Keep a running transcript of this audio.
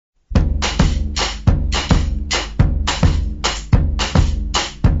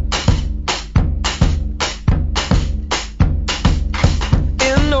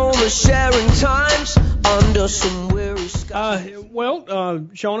sharing times under some weary skies.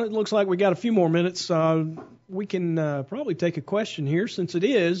 Shauna, it looks like we got a few more minutes. We can probably take a question here, since it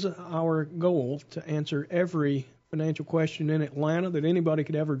is our goal to answer every financial question in Atlanta that anybody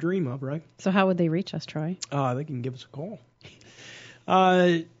could ever dream of, right? So how would they reach us, Troy? They can give us a call.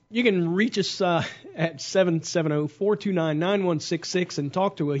 You can reach us at 770-429-9166 and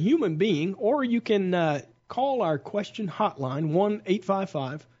talk to a human being, or you can call our question hotline,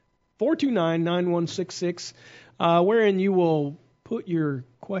 1-855-429-9166, wherein you will put your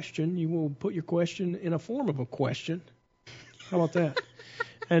question in a form of a question. How about that?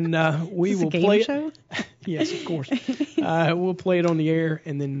 And we will play it. Show? Yes, of course. We'll play it on the air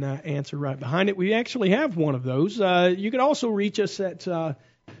and then answer right behind it. We actually have one of those. You can also reach us at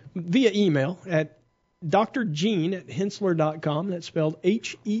via email at drgene@hensler.com. That's spelled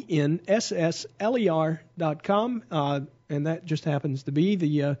HENSSLER.com. And that just happens to be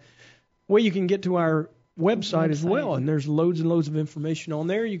the way you can get to our website as well. And there's loads and loads of information on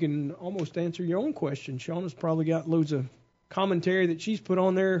there. You can almost answer your own question. Shauna's probably got loads of commentary that she's put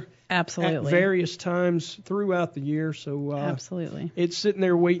on there Absolutely. At various times throughout the year. So Absolutely. It's sitting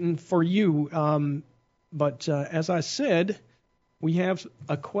there waiting for you. But as I said, we have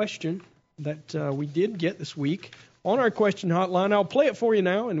a question that we did get this week on our question hotline. I'll play it for you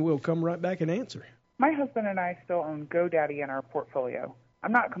now, and we'll come right back and answer. My husband and I still own GoDaddy in our portfolio.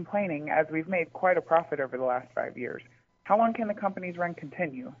 I'm not complaining, as we've made quite a profit over the last 5 years. How long can the company's run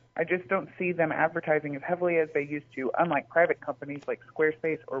continue? I just don't see them advertising as heavily as they used to, unlike private companies like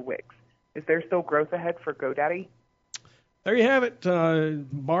Squarespace or Wix. Is there still growth ahead for GoDaddy? There you have it.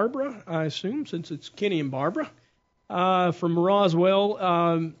 Barbara, I assume, since it's Kenny and Barbara, from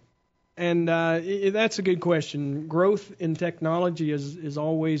Roswell. That's a good question. Growth in technology is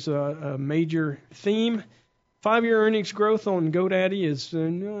always a major theme. 5-year earnings growth on GoDaddy is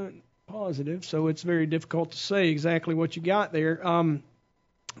not positive, so it's very difficult to say exactly what you got there.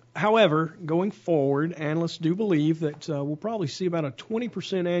 However, going forward, analysts do believe that we'll probably see about a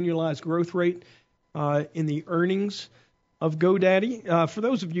 20% annualized growth rate in the earnings of GoDaddy. For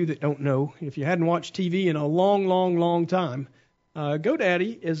those of you that don't know, if you hadn't watched TV in a long, long, long time,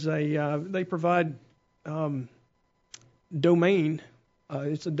 GoDaddy is they provide domain.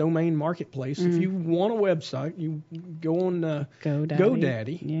 It's a domain marketplace. If you want a website, you go on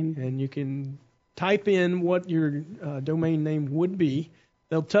GoDaddy and you can type in what your domain name would be.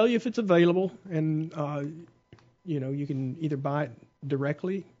 They'll tell you if it's available, and you can either buy it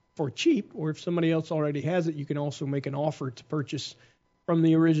directly for cheap, or if somebody else already has it, you can also make an offer to purchase from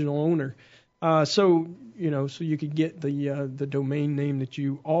the original owner. So you could get the domain name that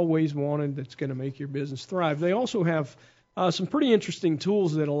you always wanted that's going to make your business thrive. They also have some pretty interesting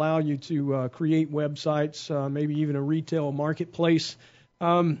tools that allow you to create websites, maybe even a retail marketplace.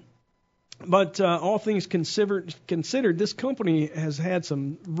 But all things considered, this company has had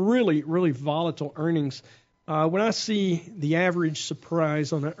some really, really volatile earnings. When I see the average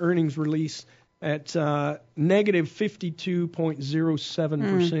surprise on an earnings release at negative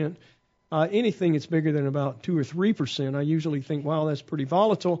 52.07%, anything that's bigger than about 2 or 3%, I usually think, wow, that's pretty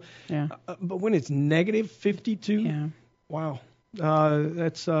volatile. Yeah. But when it's negative 52, wow,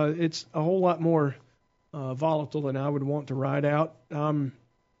 it's a whole lot more volatile than I would want to ride out. Barbara,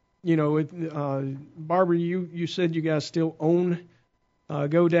 you said you guys still own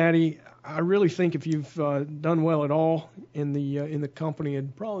GoDaddy. I really think if you've done well at all in the company,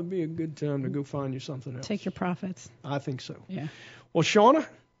 it'd probably be a good time to go find you something else. Take your profits. I think so. Yeah. Well, Shauna,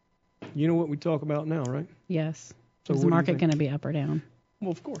 you know what we talk about now, right? Yes. So is the market going to be up or down?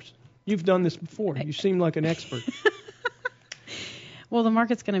 Well, of course. You've done this before. You seem like an expert. Well, the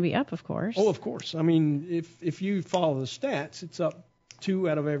market's going to be up, of course. Oh, of course. I mean, if you follow the stats, it's up 2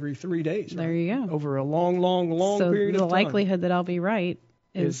 out of every 3 days. There right? you go. Over a long period of time. So the likelihood that I'll be right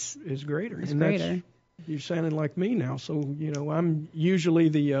is greater. Is greater. You're sounding like me now. So I'm usually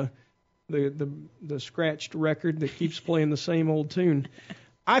the scratched record that keeps playing the same old tune.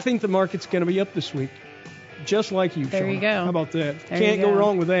 I think the market's going to be up this week, just like you. There Shauna. you go. How about that? There Can't you go. go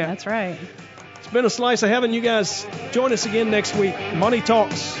wrong with that. That's right. It's been a slice of heaven. You guys join us again next week. Money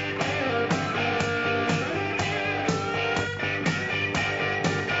Talks.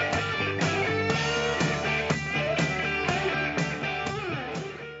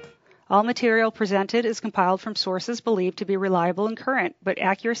 All material presented is compiled from sources believed to be reliable and current, but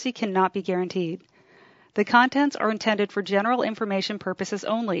accuracy cannot be guaranteed. The contents are intended for general information purposes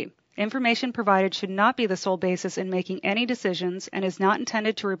only. Information provided should not be the sole basis in making any decisions and is not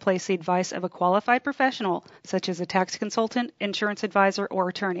intended to replace the advice of a qualified professional, such as a tax consultant, insurance advisor, or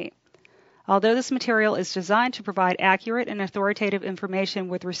attorney. Although this material is designed to provide accurate and authoritative information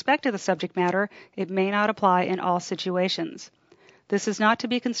with respect to the subject matter, it may not apply in all situations. This is not to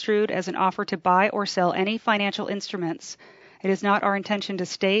be construed as an offer to buy or sell any financial instruments. It is not our intention to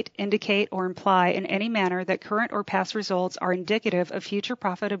state, indicate, or imply in any manner that current or past results are indicative of future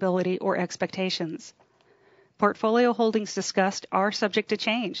profitability or expectations. Portfolio holdings discussed are subject to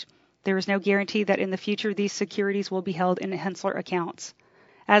change. There is no guarantee that in the future these securities will be held in Henssler accounts.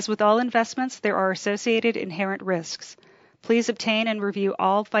 As with all investments, there are associated inherent risks. Please obtain and review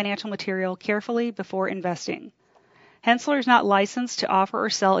all financial material carefully before investing. Henssler is not licensed to offer or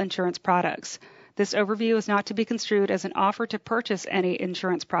sell insurance products. This overview is not to be construed as an offer to purchase any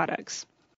insurance products.